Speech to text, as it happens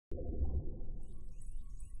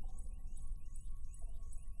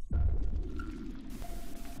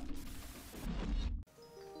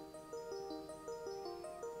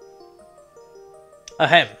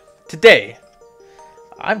Ahem. Today,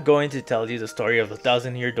 I'm going to tell you the story of the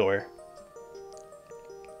 1,000-year door.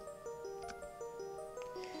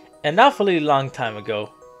 An awfully long time ago,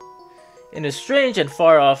 in a strange and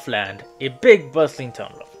far-off land, a big bustling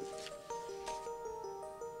town.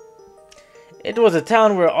 It was a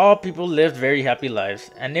town where all people lived very happy lives,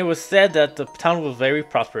 and it was said that the town was very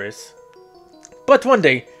prosperous. But one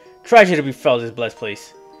day, tragedy befell this blessed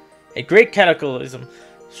place. A great cataclysm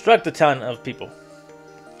struck the town of people.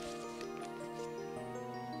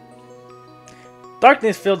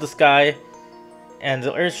 Darkness filled the sky, and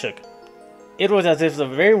the earth shook. It was as if the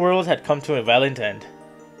very world had come to a violent end,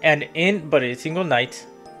 and in but a single night,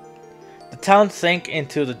 the town sank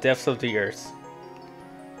into the depths of the earth.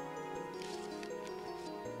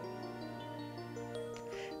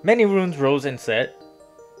 Many runes rose and set.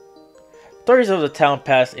 Stories of the town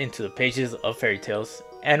passed into the pages of fairy tales,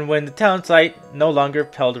 and when the town site no longer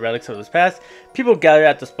held relics of its past, people gathered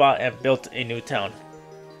at the spot and built a new town.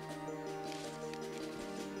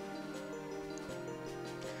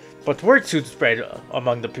 But word soon spread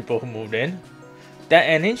among the people who moved in that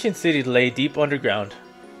an ancient city lay deep underground,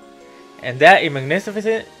 and that a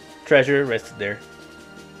magnificent treasure rested there.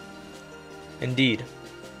 Indeed.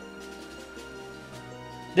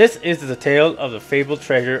 This is the tale of the fabled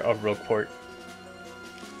treasure of Rogueport.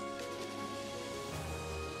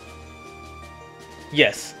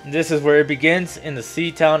 Yes, this is where it begins, in the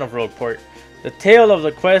sea town of Rogueport. The tale of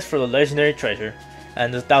the quest for the legendary treasure,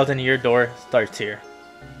 and the 1,000-year door starts here.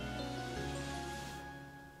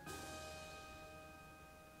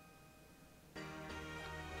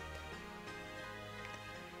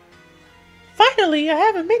 Finally, I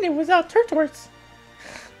have a minute without Turtworks.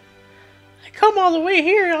 I come all the way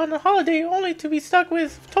here on a holiday only to be stuck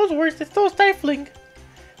with Toadworks. It's so stifling.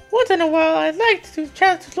 Once in a while, I'd like to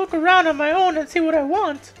chance to look around on my own and see what I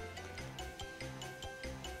want.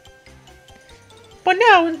 But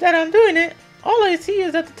now that I'm doing it, all I see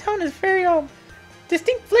is that the town is very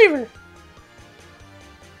distinct flavor.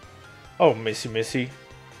 Oh, Missy.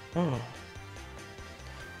 Oh.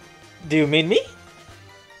 Do you mean me?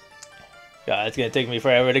 God, it's gonna take me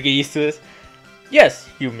forever to get used to this. Yes,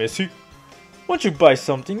 you Missy. Once you buy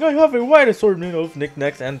something, I have a wide assortment of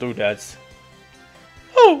knickknacks and doodads.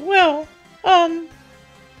 Oh, well, well,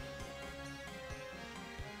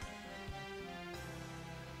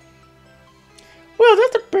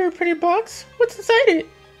 that's a very pretty box. What's inside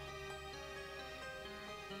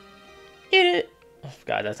it? Oh,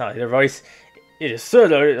 God, that's not their voice. It is so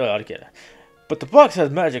but the box has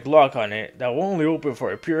magic lock on it that will only open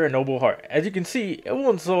for a pure and noble heart. As you can see, it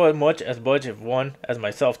won't so much as budge if one as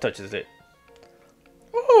myself touches it.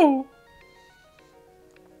 Oh.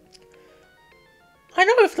 I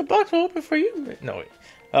know if the box will open for you. No, wait.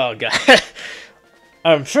 Oh, God.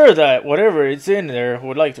 I'm sure that whatever it's in there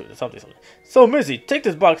would like to something. So, Missy, take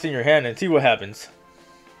this box in your hand and see what happens.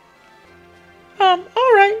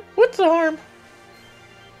 Alright. What's the harm?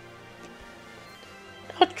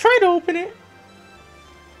 I'll try to open it.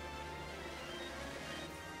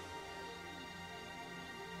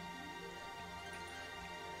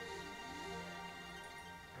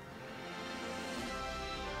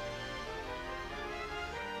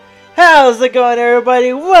 How's it going,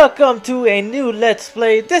 everybody? Welcome to a new Let's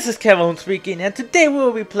Play. This is Kevowns speaking, and today we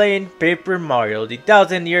will be playing Paper Mario, the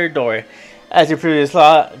 1,000-year door. As you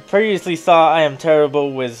previously saw, I am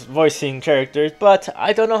terrible with voicing characters, but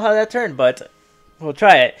I don't know how that turned, but we'll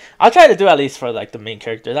try it. I'll try to do at least for like the main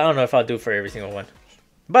characters. I don't know if I'll do for every single one.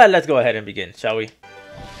 But let's go ahead and begin, shall we?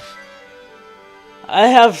 I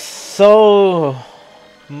have so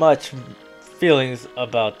much feelings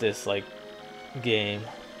about this game.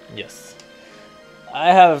 Yes,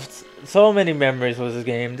 I have so many memories with this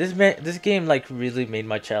game. This game really made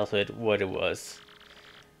my childhood what it was.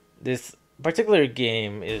 This particular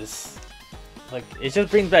game is it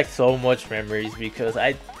just brings back so much memories because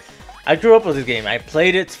I grew up with this game. I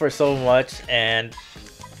played it for so much, and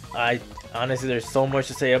I honestly there's so much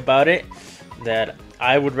to say about it that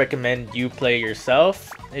I would recommend you play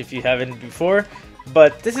yourself if you haven't before.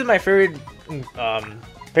 But this is my favorite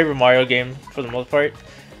Paper Mario game for the most part.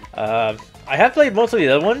 I have played most of the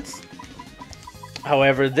other ones.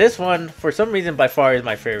 However, this one, for some reason, by far is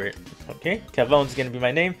my favorite. Okay, Kevowns is gonna be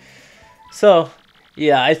my name. So,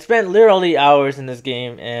 yeah, I spent literally hours in this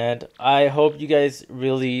game, and I hope you guys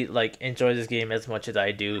really enjoy this game as much as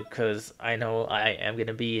I do, because I know I am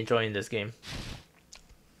gonna be enjoying this game.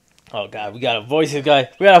 Oh God, we gotta voice this guy.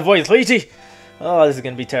 We gotta voice Luigi. Oh, this is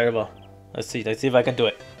gonna be terrible. Let's see if I can do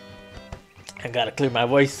it. I gotta clear my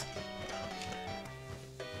voice.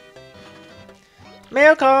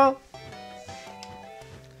 Mail call.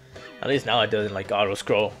 At least now it doesn't like auto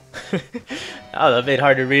scroll. That was a bit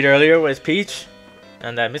hard to read earlier with Peach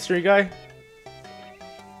and that mystery guy.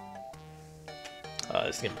 Oh,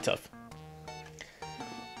 this is gonna be tough.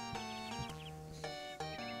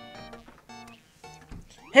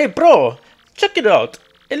 Hey bro, check it out.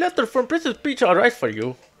 A letter from Princess Peach arrived for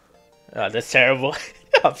you. Ah, that's terrible.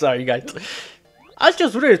 I'm sorry guys. I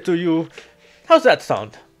just read it to you. How's that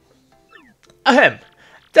sound? Ahem.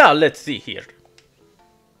 Now let's see here.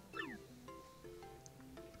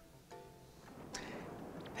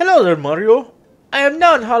 Hello there, Mario. I am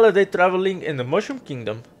now on holiday traveling in the Mushroom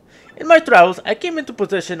Kingdom. In my travels, I came into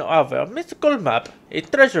possession of a mystical map, a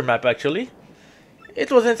treasure map actually.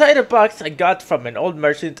 It was inside a box I got from an old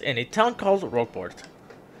merchant in a town called Rockport.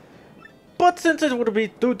 But since it would be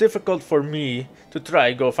too difficult for me to try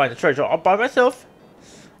and go find the treasure all by myself,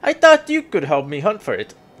 I thought you could help me hunt for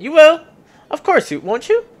it. You will? Of course you, won't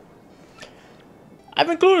you? I've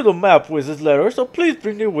included a map with this letter, so please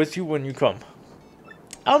bring it with you when you come.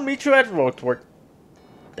 I'll meet you at Rockport.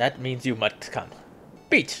 That means you must come.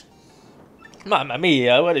 Peach! Mamma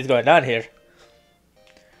mia, what is going on here?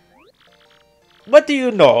 What do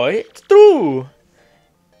you know? It's true!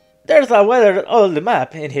 There's a weathered old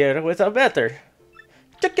map in here with a letter.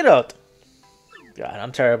 Check it out. God,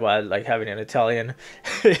 I'm terrible at like having an Italian.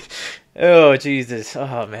 Oh Jesus!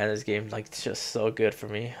 Oh man, this game like it's just so good for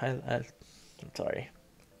me. I'm sorry.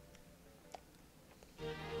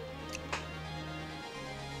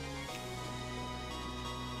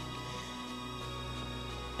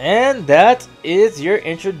 And that is your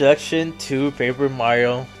introduction to Paper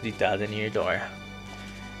Mario: The Thousand Year Door.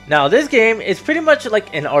 Now this game is pretty much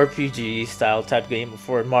like an RPG style type game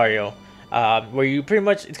for Mario, where you pretty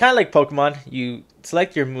much, it's kind of like Pokemon. You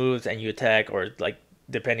select your moves and you attack, or like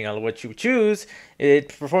depending on what you choose, it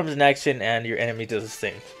performs an action and your enemy does the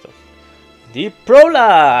same. So, the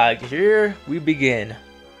prologue, here we begin.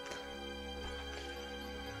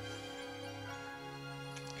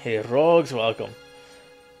 Hey rogues, welcome.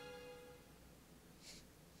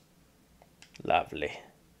 Lovely.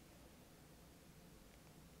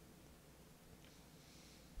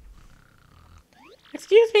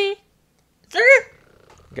 Excuse me, sir?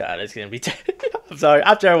 God, it's gonna be I'm sorry,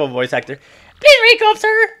 I'm terrible voice actor. Please wake up,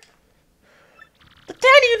 sir. The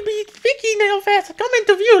town you'd be speaking now fast. Come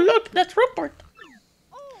into view. Look, that's Rookport.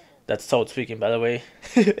 That's Toad speaking, by the way.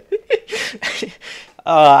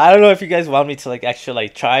 I don't know if you guys want me to like actually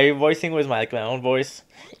like try voicing with my my own voice.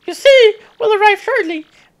 You see, we'll arrive shortly.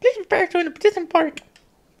 Please prepare to enter the distant park.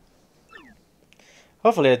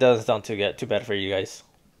 Hopefully it doesn't sound too bad for you guys.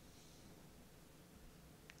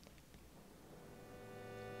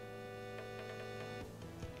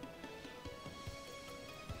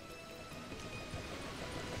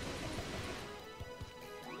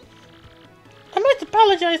 I must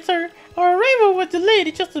apologize, sir. Our arrival was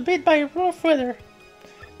delayed just a bit by rough weather.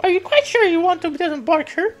 Are you quite sure you want to disembark,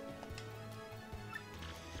 sir?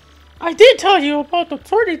 I did tell you about the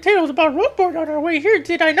sordid tales about Rookport on our way here,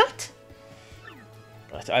 did I not?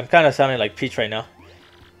 I'm kind of sounding like Peach right now.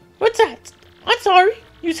 What's that? I'm sorry.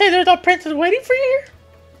 You say there's a princess waiting for you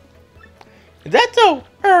here? Is that so?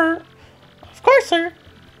 Of course, sir.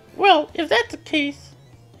 Well, if that's the case,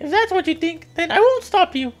 if that's what you think, then I won't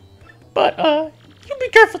stop you. But, you be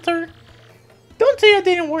careful, sir. Don't say I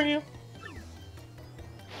didn't warn you.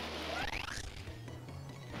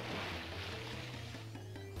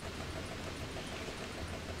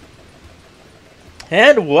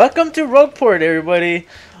 And welcome to Rockport, everybody.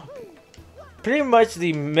 Pretty much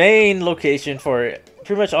the main location for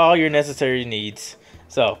pretty much all your necessary needs.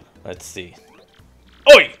 So, let's see.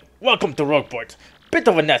 Oi! Welcome to Rockport. Bit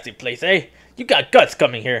of a nasty place, eh? You got guts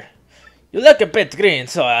coming here. You look a bit green,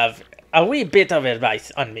 so I have a wee bit of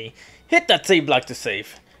advice on me. Hit that save block to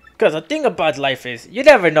save. Cause the thing about life is, you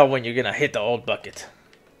never know when you're gonna hit the old bucket.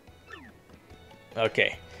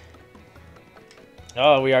 Okay.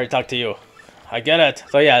 Oh, we already talked to you. I get it.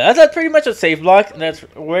 So yeah, that's pretty much a save block. That's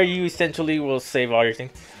where you essentially will save all your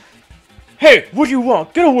things. Hey, what do you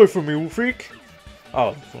want? Get away from me, freak.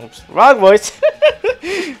 Oh, oops. Wrong voice.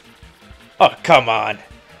 Oh, come on.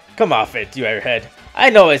 Come off it, you airhead. I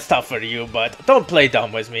know it's tough for you, but don't play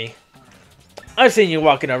dumb with me. I've seen you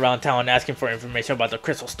walking around town asking for information about the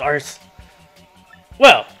crystal stars.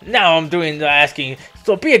 Well, now I'm doing the asking,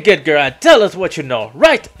 so be a good girl and tell us what you know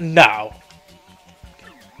right now.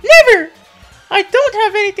 Never! I don't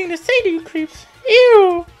have anything to say to you creeps.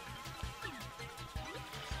 Ew!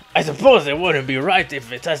 I suppose it wouldn't be right if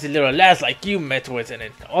it's as a little lass like you met with an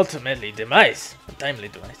ultimately demise. A timely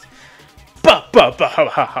demise. Bah bah bah ha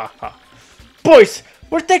ha ha ha. Boys,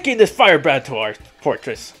 we're taking this firebrand to our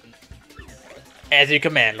fortress. As you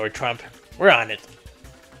command, Lord Trump. We're on it.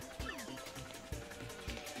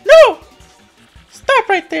 No! Stop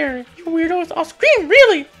right there, you weirdos. I'll scream,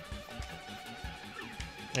 really.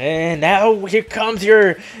 And now here comes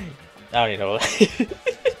your... I don't even know.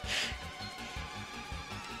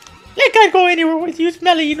 I can't go anywhere with you,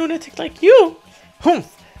 smelly lunatic like you.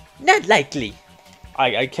 Humph. Not likely.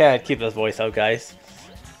 I can't keep this voice out, guys.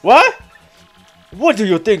 What? What do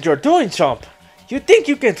you think you're doing, chump? You think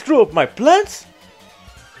you can screw up my plans?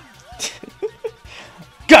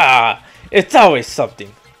 Gah! It's always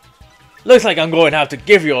something. Looks like I'm going to have to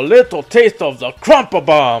give you a little taste of the Crumpa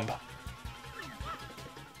Bomb.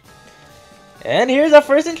 And here's our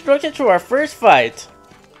first introduction to our first fight.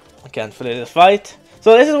 I can't finish this fight.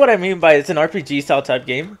 So this is what I mean by it's an RPG style type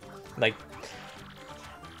game. Like,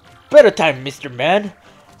 better time, Mr. Man.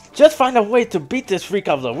 Just find a way to beat this freak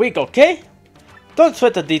of the week, okay? Don't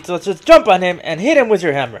sweat the details, just jump on him and hit him with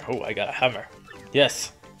your hammer. Oh, I got a hammer.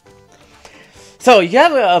 Yes. So you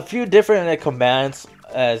have a few different commands,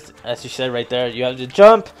 as you said right there. You have the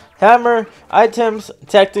jump, hammer, items,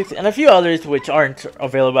 tactics, and a few others which aren't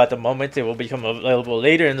available at the moment. They will become available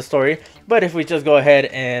later in the story. But if we just go ahead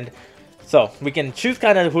and... So, we can choose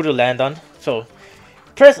kind of who to land on. So,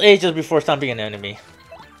 press A just before stomping an enemy.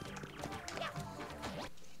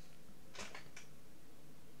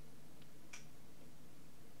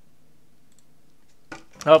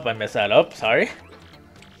 Oh, I messed that up. Sorry.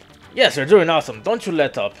 Yes, you're doing awesome. Don't you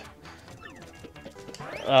let up.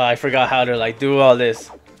 I forgot how to like do all this.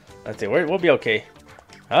 Let's see. We'll be okay.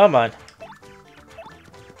 Come on.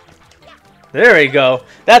 There we go.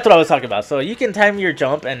 That's what I was talking about. So you can time your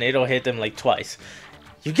jump and it'll hit them like twice.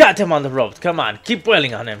 You got him on the ropes. Come on. Keep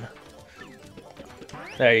wailing on him.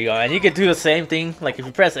 There you go. And you can do the same thing. Like if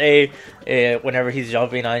you press A whenever he's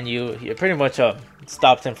jumping on you, it pretty much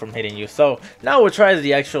stops him from hitting you. So now we'll try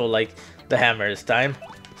the actual like the hammer this time.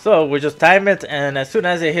 So we'll just time it, and as soon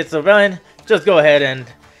as it hits the button, just go ahead and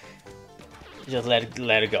just let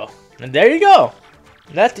it go. And there you go.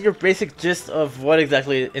 That's your basic gist of what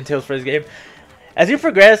exactly entails for this game. As you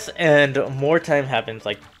progress and more time happens,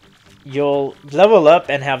 like you'll level up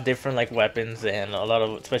and have different like weapons and a lot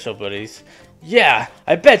of special abilities. Yeah,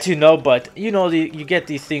 I bet you know, but you know you get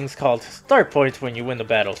these things called start points when you win the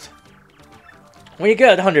battles. When you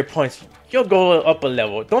get 100 points, you'll go up a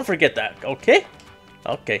level. Don't forget that, okay?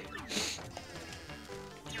 Okay.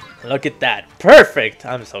 Look at that. Perfect!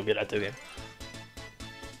 I'm so good at the game.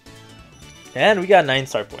 And we got 9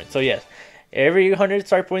 star points. So yes, every 100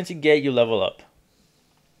 star points you get, you level up.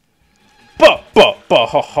 Ha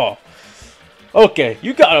ha. Okay,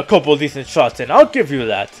 you got a couple decent shots in. I'll give you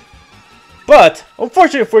that. But,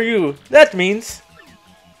 unfortunately for you, that means...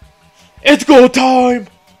 It's go time!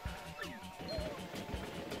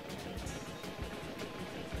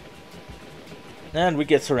 And we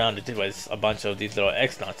get surrounded with a bunch of these little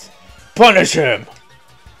X-Nuts. Punish him!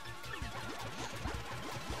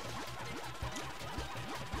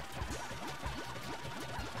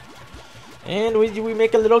 And we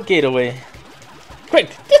make a little getaway. Quick,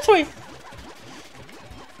 this way!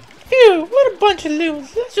 Phew, what a bunch of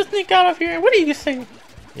loons. Let's just sneak out of here. What do you say?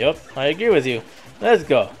 Yep, I agree with you. Let's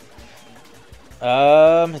go.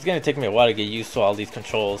 It's gonna take me a while to get used to all these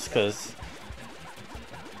controls, cause...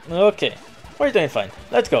 Okay. We're doing fine.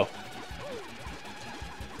 Let's go.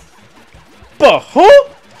 Huh?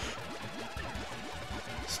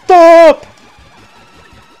 Stop!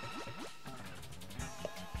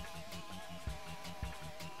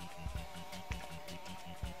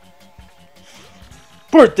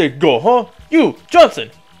 Where'd they go, huh? You,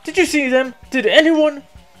 Johnson! Did you see them? Did anyone?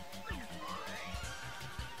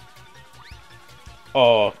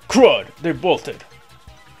 Oh, crud! They bolted.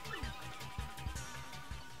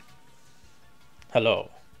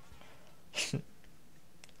 Hello.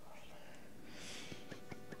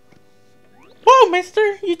 Wow, mister!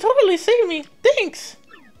 You totally saved me! Thanks!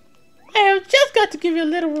 I have just got to give you a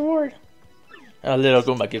little reward. A little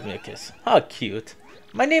Goomba gives me a kiss. How cute.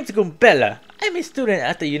 My name's Goombella. I'm a student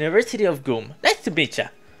at the University of Goom. Nice to meet ya.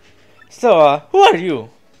 So, who are you?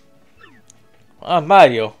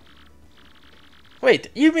 Mario. Wait,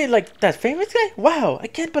 you mean like that famous guy? Wow, I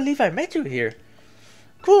can't believe I met you here.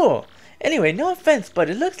 Cool. Anyway, no offense, but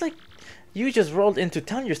it looks like you just rolled into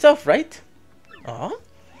town yourself, right?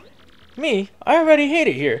 Me? I already hate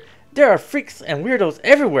it here. There are freaks and weirdos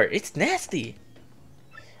everywhere. It's nasty.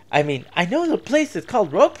 I mean, I know the place is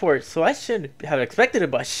called Rogueport, so I shouldn't have expected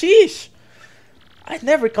it, but sheesh! I'd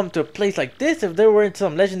never come to a place like this if there weren't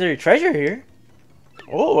some legendary treasure here.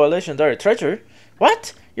 Oh, a legendary treasure?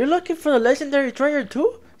 What? You're looking for the legendary treasure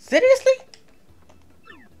too? Seriously?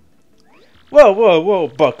 Whoa, whoa, whoa,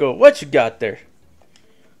 bucko, what you got there?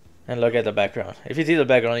 And look at the background. If you see the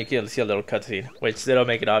background, you can see a little cutscene, which they don't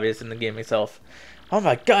make it obvious in the game itself. Oh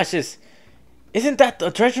my gosh, isn't that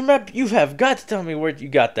a treasure map? You have got to tell me where you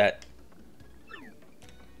got that.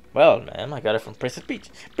 Well, man, I got it from Princess Peach.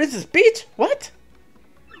 Princess Peach? What?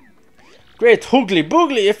 Great hoogly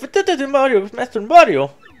boogly! If it did Mario, Master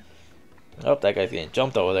Mario. Oh, that guy's getting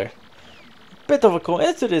jumped over there. Bit of a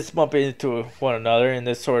coincidence bumping into one another in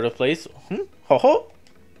this sort of place. Ho ho!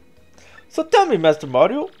 So tell me, Master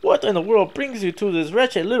Mario, what in the world brings you to this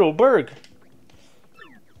wretched little burg?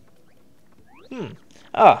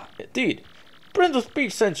 Ah, indeed. Princess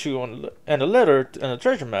Peach sent you and a letter and a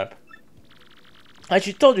treasure map. And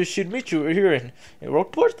she told you she'd meet you here in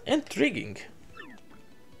Rockport? Intriguing.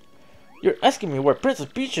 You're asking me where Princess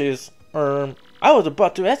Peach is? I was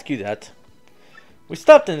about to ask you that. We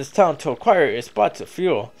stopped in this town to acquire a spot to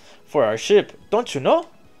fuel for our ship, don't you know?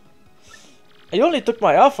 I only took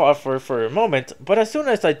my elf off her for a moment, but as soon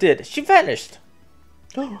as I did, she vanished.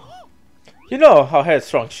 You know how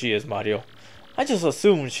headstrong she is, Mario. I just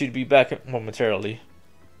assumed she'd be back momentarily.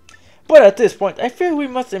 But at this point, I fear we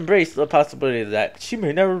must embrace the possibility that she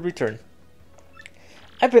may never return.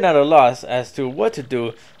 I've been at a loss as to what to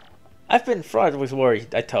do. I've been fraught with worry,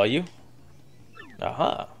 I tell you.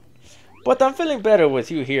 Aha. But I'm feeling better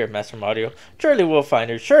with you here, Master Mario. Surely we'll find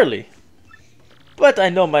her, surely. But I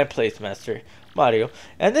know my place, Master Mario,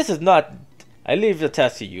 and this is not... I leave the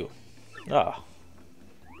task to you. Ah.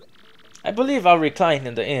 I believe I'll recline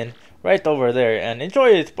in the inn, right over there, and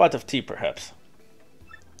enjoy a spot of tea, perhaps.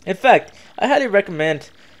 In fact, I highly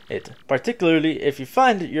recommend it, particularly if you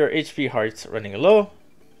find your HP hearts running low.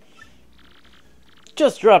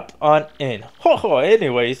 Just drop on in. Ho ho,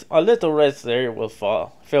 anyways, a little rest there will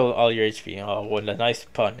fill all your HP. Oh, what a nice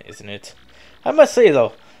pun, isn't it? I must say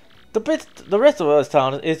though, the rest of this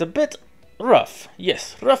town is a bit rough.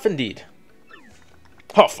 Yes, rough indeed.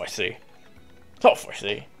 Tough, I say. Tough, I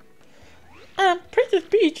say. Princess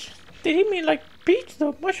Peach? Did he mean like Peach,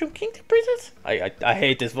 the Mushroom Kingdom princess? I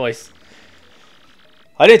hate this voice.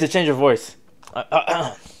 I need to change your voice.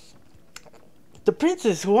 The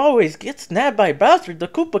princess who always gets nabbed by Bowser, the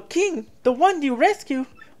Koopa King, the one you rescue.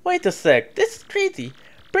 Wait a sec, this is crazy.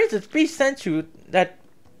 Princess Peach sent you that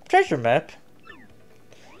treasure map.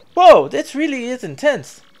 Whoa, this really is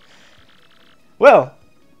intense. Well,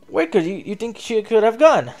 where could you think she could have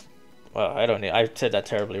gone? Well, I don't know. I said that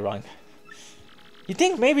terribly wrong. You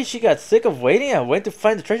think maybe she got sick of waiting and went to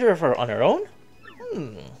find the treasure on her own?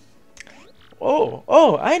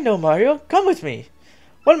 Oh, I know, Mario. Come with me.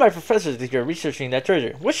 One of my professors is here researching that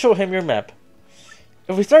treasure. We'll show him your map.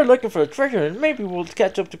 If we start looking for the treasure, then maybe we'll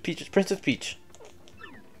catch up to Princess Peach.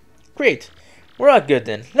 Great. We're all good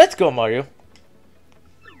then. Let's go, Mario.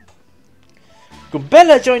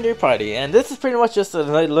 Goombella joined your party, and this is pretty much just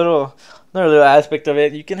another little aspect of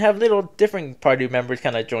it. You can have little different party members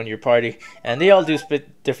kind of join your party, and they all do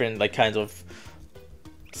different like kinds of.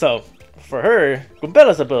 So, for her,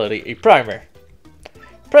 Goombella's ability, a primer.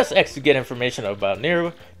 Press X to get information about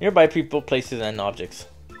nearby people, places, and objects.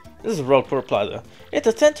 This is Rockport Plaza. It's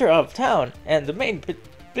the center of town and the main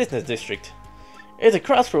business district. It's a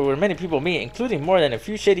crossroad where many people meet, including more than a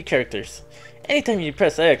few shady characters. Anytime you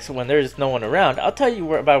press X when there's no one around, I'll tell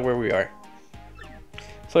you about where we are.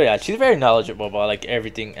 So yeah, she's very knowledgeable about like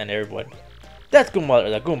everything and everyone. That's Goomba,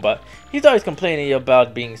 the Goomba. He's always complaining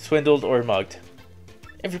about being swindled or mugged.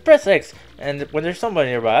 If you press X and when there's someone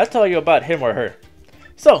nearby, I'll tell you about him or her.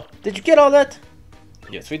 So, did you get all that?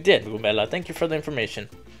 Yes, we did, Goombella. Thank you for the information.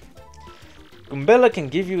 Goombella can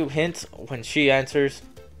give you hints when she answers,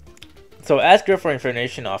 so ask her for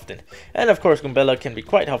information often. And of course, Goombella can be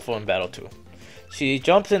quite helpful in battle too. She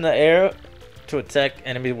jumps in the air to attack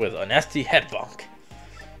enemies with a nasty head bonk.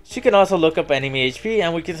 She can also look up enemy HP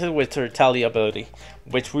and weaknesses with her tally ability,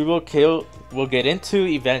 which we'll get into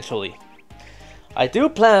eventually. I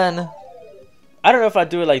don't know if I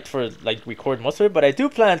do it like for like record most of it, but I do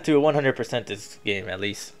plan to 100% this game at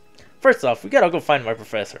least. First off, we gotta go find my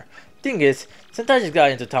professor. Thing is, since I just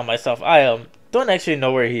got into town myself, I don't actually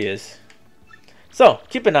know where he is. So,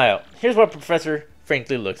 keep an eye out. Here's what Professor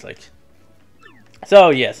frankly looks like. So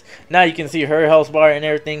yes, now you can see her health bar and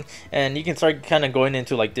everything, and you can start kind of going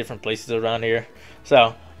into like different places around here.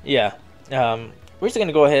 So yeah, we're just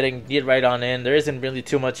gonna go ahead and get right on in. There isn't really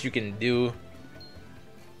too much you can do.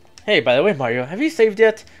 Hey, by the way, Mario, have you saved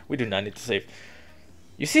yet? We do not need to save.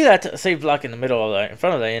 You see that save block in the middle of in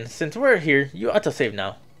front of the inn? Since we're here, you ought to save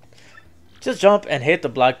now. Just jump and hit the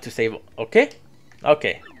block to save, okay?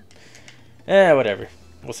 Okay. Whatever.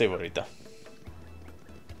 We'll save ahorita.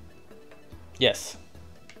 Yes.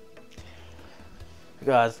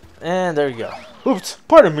 Guys, and there you go. Oops,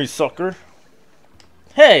 pardon me, sucker.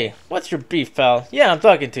 Hey, what's your beef, pal? Yeah, I'm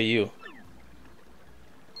talking to you.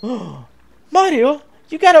 Mario,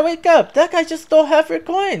 you gotta wake up. That guy just stole half your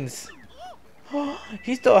coins.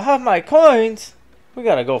 He stole half my coins. We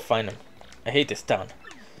gotta go find him. I hate this town.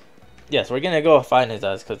 Yes, we're gonna go find his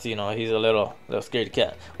ass because, you know, he's a little scared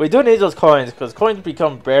cat. We do need those coins because coins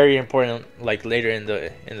become very important like later in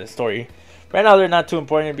the story. Right now they're not too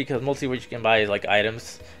important because mostly what you can buy is like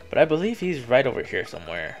items. But I believe he's right over here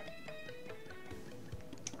somewhere.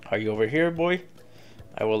 Are you over here, boy?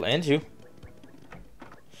 I will end you.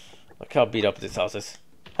 Look how beat up this house is.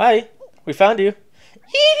 Hi, we found you.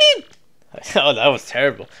 Oh, that was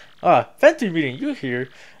terrible. Fancy meeting you here.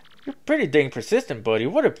 You're pretty dang persistent, buddy.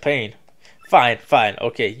 What a pain. Fine, fine.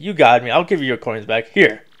 Okay, you got me. I'll give you your coins back.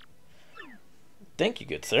 Here. Thank you,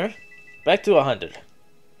 good sir. Back to 100.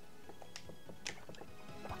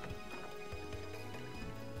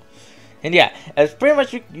 And yeah, as pretty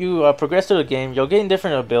much you progress through the game, you'll gain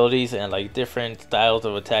different abilities and like different styles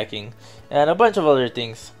of attacking and a bunch of other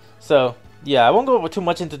things. So yeah, I won't go too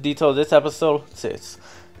much into detail this episode since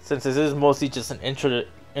this is mostly just an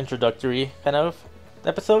introductory kind of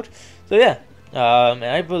episode. So yeah, and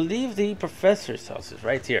I believe the professor's house is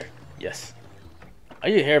right here. Yes. Are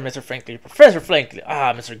you here, Mr. Franklin? Professor Franklin.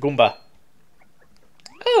 Ah, Mr. Goomba.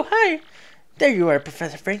 Oh, hi. There you are,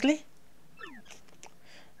 Professor Franklin.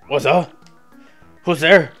 What's up? Who's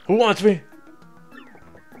there? Who wants me?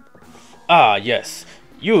 Ah, yes.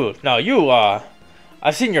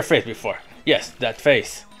 I've seen your face before. Yes, that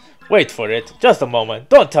face. Wait for it. Just a moment.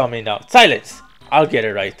 Don't tell me now. Silence. I'll get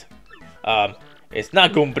it right. It's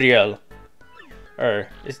not Goombriel.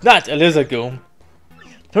 It's not Eliza Goom.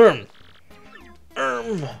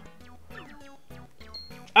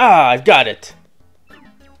 I've got it.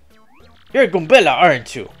 You're Goombella,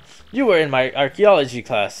 aren't you? You were in my archaeology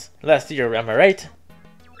class last year, am I right?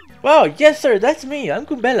 Wow, yes sir, that's me. I'm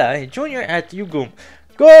Goombella, a junior at UGoom.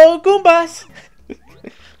 Go Goombas!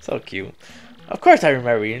 So cute. Of course I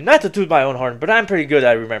remember you. Not to toot my own horn, but I'm pretty good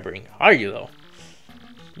at remembering. Are you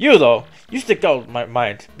though? You stick out my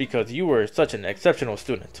mind because you were such an exceptional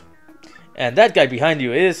student. And that guy behind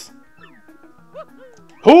you is...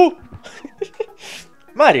 Who?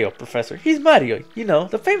 Mario, Professor. He's Mario, you know,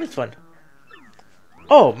 the famous one.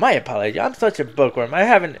 Oh, my apology. I'm such a bookworm. I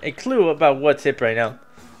haven't a clue about what's hip right now.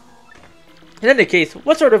 In any case,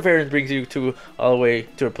 what sort of errand brings you all the way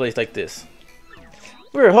to a place like this?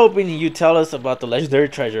 We were hoping you'd tell us about the legendary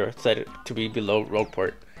treasure said to be below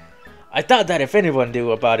Rogueport. I thought that if anyone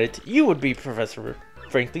knew about it, you would be, Professor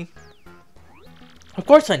Franklin. Of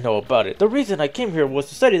course I know about it. The reason I came here was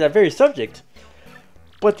to study that very subject.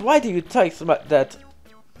 But why do you types want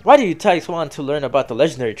to learn about the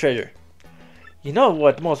legendary treasure? You know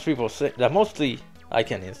what most people say, I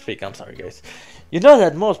can't even speak, I'm sorry guys. You know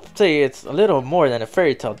that most say it's a little more than a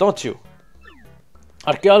fairy tale, don't you?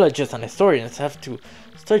 Archaeologists and historians have to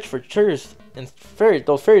search for treasures in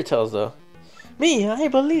those fairy tales though. Me, I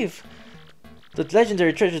believe the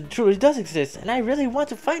legendary treasure truly does exist and I really want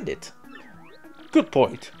to find it. Good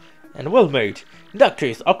point, and well made. In that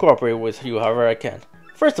case, I'll cooperate with you however I can.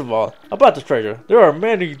 First of all, about the treasure, there are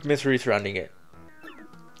many mysteries surrounding it.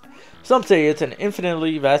 Some say it's an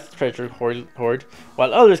infinitely vast treasure hoard,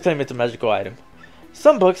 while others claim it's a magical item.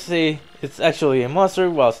 Some books say it's actually a monster,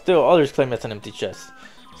 while still others claim it's an empty chest.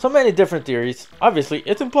 So many different theories. Obviously,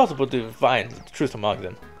 it's impossible to find the truth among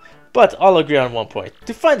them. But all agree on one point.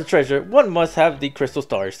 To find the treasure, one must have the crystal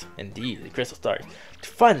stars. Indeed, the crystal stars. To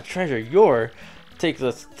find the treasure, take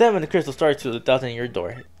the 7 crystal stars to the 1,000-year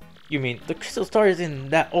door. You mean the crystal stars in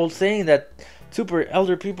that old saying that super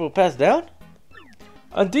elder people pass down?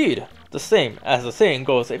 Indeed, the same as the saying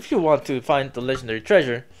goes, if you want to find the legendary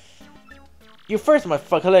treasure, you first must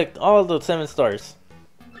collect all the 7 stars.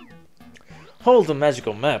 Hold the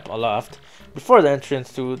magical map aloft before the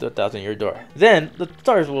entrance to the 1,000-year door. Then, the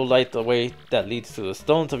stars will light the way that leads to the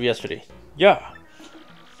stones of yesterday. Yeah.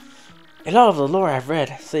 A lot of the lore I've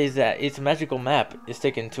read says that its magical map is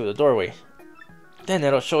taken to the doorway. Then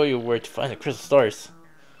it'll show you where to find the crystal stars.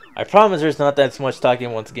 I promise there's not that much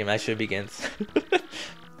talking once the game actually begins.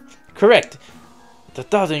 Correct. The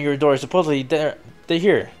 1,000-year door is supposedly they're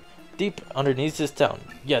here, deep underneath this town.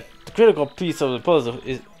 Yet the critical piece of the puzzle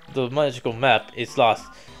is the magical map is lost.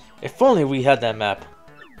 If only we had that map.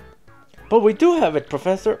 But we do have it,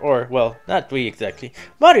 Professor, or well, not we exactly.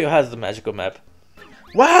 Mario has the magical map.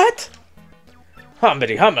 What?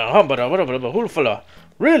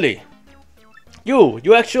 Really?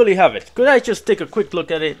 You actually have it. Could I just take a quick look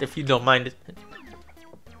at it if you don't mind it?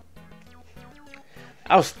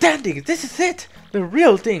 Outstanding! This is it! The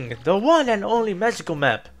real thing! The one and only magical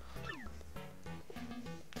map!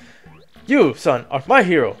 You, son, are my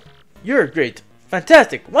hero. You're great,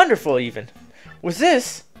 fantastic, wonderful even. With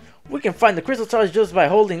this, we can find the crystal stars just by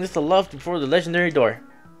holding this aloft before the legendary door.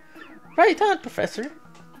 Right on, Professor.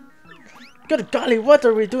 Good golly, what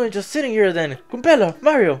are we doing just sitting here then? Goombella,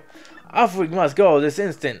 Mario, off we must go this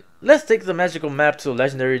instant. Let's take the magical map to the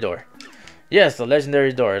legendary door. Yes, the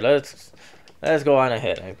legendary door. Let's go on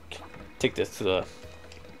ahead. I take this to the...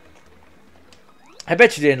 I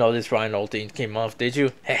bet you didn't know this Rhino thing came off, did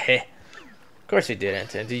you? Heh. Of course you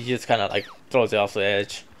didn't, and he just kind of like throws it off the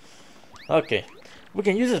edge. Okay, we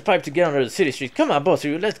can use this pipe to get under the city streets. Come on, both of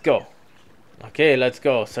you, let's go. Okay, let's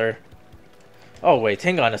go, sir. Oh wait,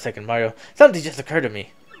 hang on a second, Mario. Something just occurred to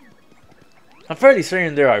me. I'm fairly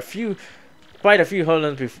certain there are quite a few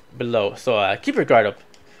islands below, so keep your guard up.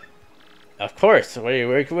 Of course, we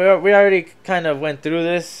already kind of went through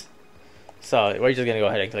this, so we're just gonna go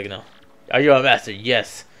ahead and click now. Are you a master?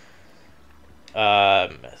 Yes.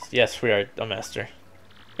 Yes, we are a master.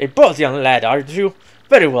 A bold young lad, aren't you?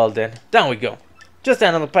 Very well then, down we go. Just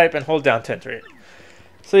stand on the pipe and hold down to enter it.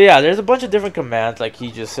 So yeah, there's a bunch of different commands like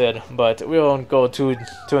he just said, but we won't go too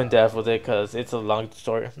in depth with it because it's a long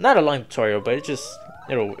tutorial. Not a long tutorial, but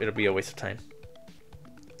it'll be a waste of time.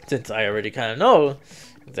 Since I already kind of know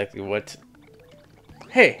exactly what.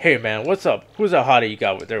 Hey man, what's up? Who's that hottie you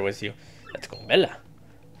got there with you? That's Goombella.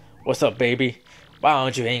 What's up, baby? Why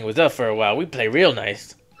don't you hang with us for a while? We play real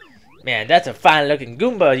nice. Man, that's a fine looking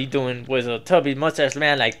Goomba you doing with a tubby mustache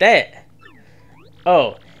man like that.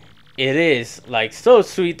 Oh, it is like so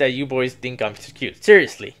sweet that you boys think I'm cute.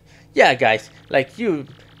 Seriously. Yeah, guys, like you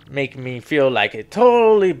make me feel like it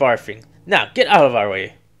totally barfing. Now, get out of our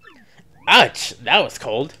way. Ouch, that was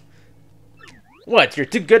cold. What, you're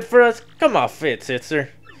too good for us? Come off it,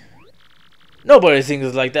 sister. Nobody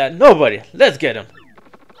sings like that. Nobody. Let's get him.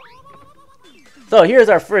 So here's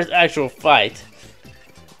our first actual fight.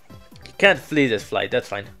 You can't flee this fight, that's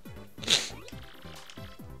fine.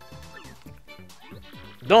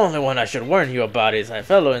 The only one I should warn you about is that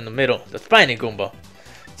fellow in the middle, the spiny Goomba.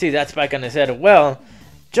 See that spike on his head? Well,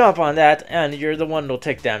 jump on that and you're the one that'll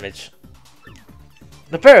take damage.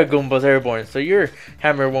 The Paragoomba's airborne, so your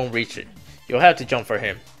hammer won't reach it. You'll have to jump for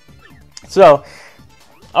him. So,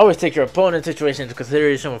 always take your opponent's situation into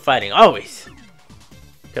consideration when fighting. Always!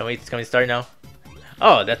 Can we start now?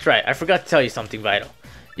 Oh, that's right. I forgot to tell you something vital.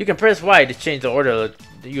 You can press Y to change the order that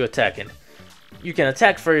you attack in. You can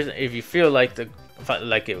attack first if you feel like it,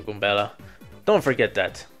 Goombella. Don't forget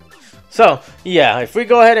that. So, yeah, if we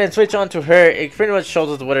go ahead and switch on to her, it pretty much shows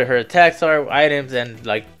us what her attacks are, items, and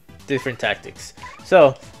like different tactics.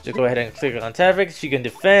 So, just go ahead and click on tactics. She can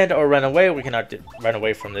defend or run away. We cannot run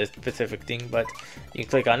away from this specific thing, but you can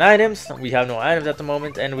click on items. We have no items at the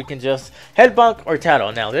moment, and we can just head bonk or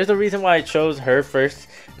tattle. Now, there's a reason why I chose her first.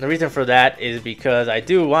 And the reason for that is because I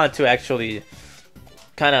do want to actually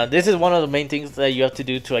this is one of the main things that you have to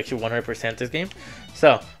do to actually 100% this game.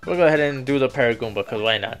 So, we'll go ahead and do the Paragoomba, because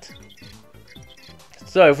why not?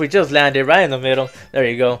 So if we just land it right in the middle, there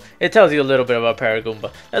you go. It tells you a little bit about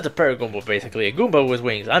Paragoomba. That's a Paragoomba basically, a Goomba with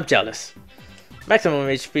wings. I'm jealous. Maximum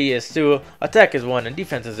HP is 2, attack is 1, and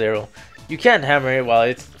defense is 0. You can hammer it while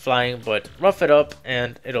it's flying, but rough it up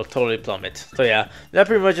and it'll totally plummet. So yeah, that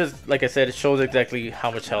pretty much is, like I said, it shows exactly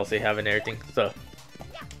how much health they have and everything. So,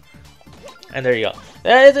 and there you go.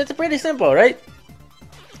 It's pretty simple, right?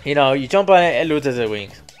 You know, you jump on it, it loses its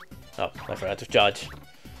wings. Oh, I forgot to dodge.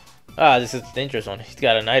 Ah, this is a dangerous one. He's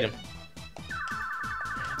got an item.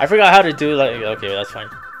 I forgot how to do okay, that's fine.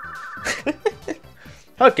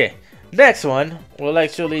 Okay, next one we'll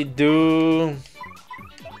actually do.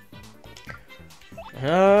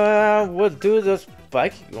 We'll do the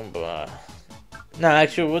spiky Goomba. No,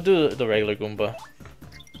 actually, we'll do the regular Goomba.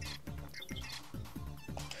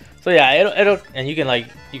 So yeah, it'll and you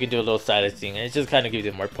can do a little stylus thing, and it just kind of gives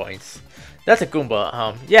you more points. That's a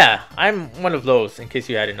Goomba. Yeah, I'm one of those, in case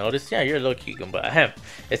you hadn't noticed. Yeah, you're a little cute Goomba. Ahem.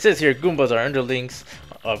 It says here, Goombas are underlings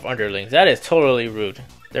of underlings. That is totally rude.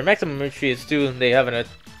 Their maximum HP is 2, they have an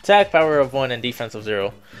attack power of 1 and defense of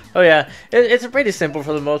 0. Oh yeah, it's pretty simple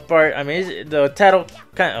for the most part. I mean, the tattle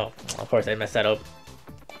kind of... Oh, of course I messed that up.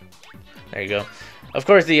 There you go. Of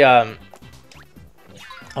course the...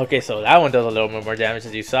 Okay, so that one does a little bit more damage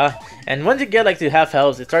as you saw. And once you get like to half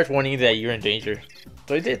health, it starts warning you that you're in danger.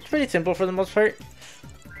 So it's pretty simple for the most part.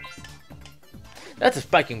 That's a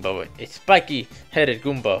spiking Goomba, a spiky-headed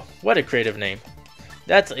Goomba. What a creative name.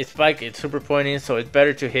 That's a spike, it's super pointy, so it's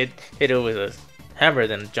better to hit it with a hammer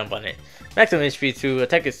than jump on it. Maximum HP 2,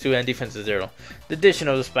 attack is 2, and defense is 0. The addition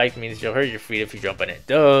of the spike means you'll hurt your feet if you jump on it.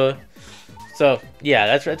 Duh! So, yeah,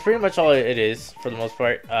 that's pretty much all it is for the most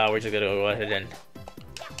part. We're just gonna go ahead and...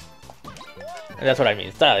 And that's what I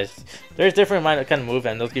mean, stylish. There's different kind of move,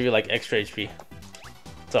 and they'll give you like extra HP.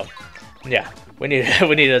 So, yeah, we need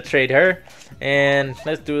we need to trade her, and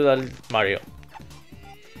let's do the Mario.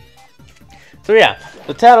 So yeah,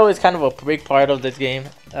 the tattle is kind of a big part of this game.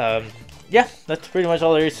 Yeah, that's pretty much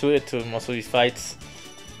all there is to it, to most of these fights.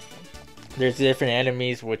 There's different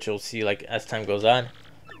enemies, which you'll see like as time goes on.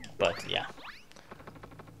 But yeah.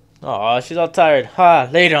 Oh, she's all tired. Ha,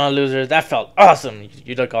 later on, loser. That felt awesome.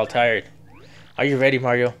 You look all tired. Are you ready,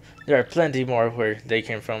 Mario? There are plenty more where they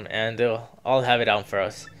came from, and they'll all have it out for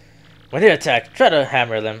us. When they attack, try to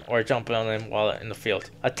hammer them or jump on them while in the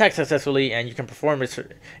field. Attack successfully, and you can perform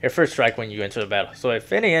your first strike when you enter the battle. So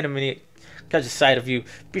if any enemy catches sight of you,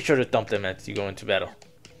 be sure to dump them as you go into battle.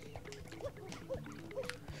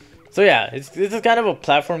 So yeah, this is kind of a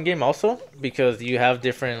platform game also, because you have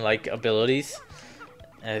different like abilities,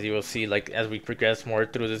 as you will see like as we progress more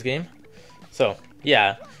through this game. So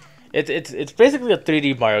yeah, it's basically a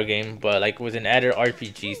 3D Mario game, but like with an added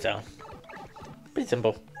RPG style. Pretty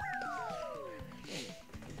simple.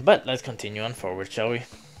 But let's continue on forward, shall we?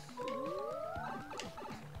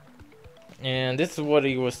 And this is what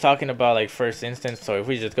he was talking about, like first instance. So if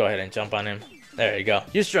we just go ahead and jump on him, there you go.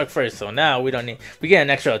 You struck first, so now we get an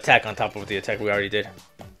extra attack on top of the attack we already did.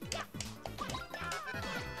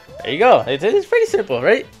 There you go. It's pretty simple,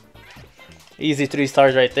 right? Easy 3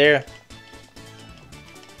 stars right there.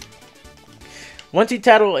 Once you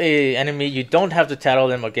tattle a enemy, you don't have to tattle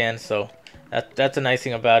them again. So that's a nice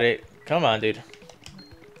thing about it. Come on, dude.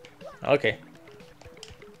 Okay.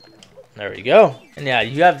 There we go. And yeah,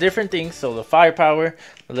 you have different things. So the firepower,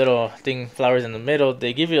 the little thing, flowers in the middle,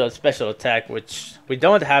 they give you a special attack, which we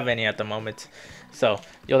don't have any at the moment. So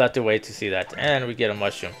you'll have to wait to see that. And we get a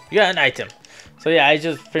mushroom. You got an item. So yeah, it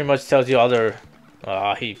just pretty much tells you all the...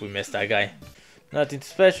 Oh, we missed that guy. Nothing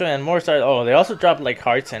special and more stars. Oh, they also drop like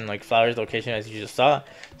hearts and like flowers location as you just saw.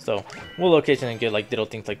 So we'll location and get like little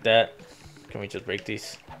things like that. Can we just break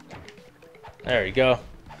these? There we go.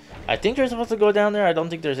 I think you're supposed to go down there. I don't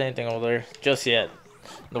think there's anything over there just yet.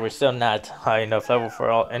 We're still not high enough level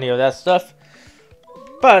for any of that stuff.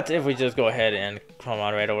 But if we just go ahead and come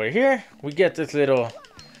on right over here, we get this little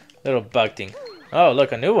bug thing. Oh,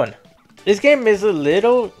 look, a new one. This game is a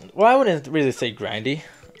little, well, I wouldn't really say grindy,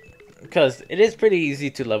 because it is pretty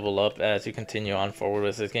easy to level up as you continue on forward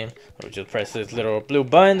with this game. We just press this little blue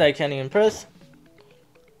button that I can't even press.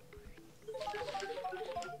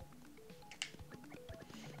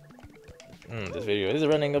 This video is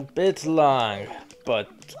running a bit long, but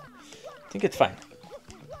I think it's fine.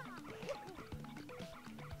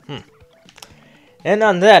 And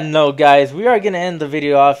on that note, guys, we are going to end the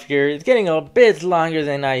video off here. It's getting a bit longer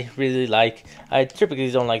than I really like. I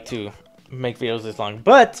typically don't like to make videos this long,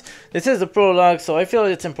 but this is a prologue, so I feel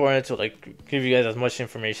it's important to like give you guys as much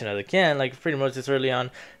information as I can, like pretty much this early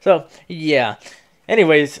on. So yeah,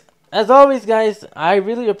 anyways, as always, guys, I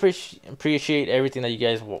really appreciate everything that you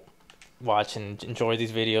guys watch and enjoy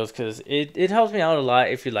these videos, because it helps me out a lot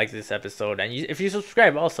if you like this episode, and if you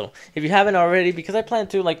subscribe also if you haven't already, because I plan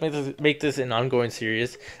to like make this an ongoing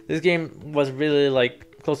series. This game was really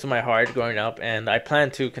like close to my heart growing up, and I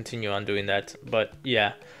plan to continue on doing that. But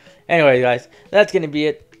yeah, anyway, guys, that's gonna be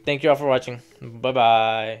it. Thank you all for watching. Bye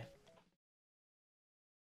bye.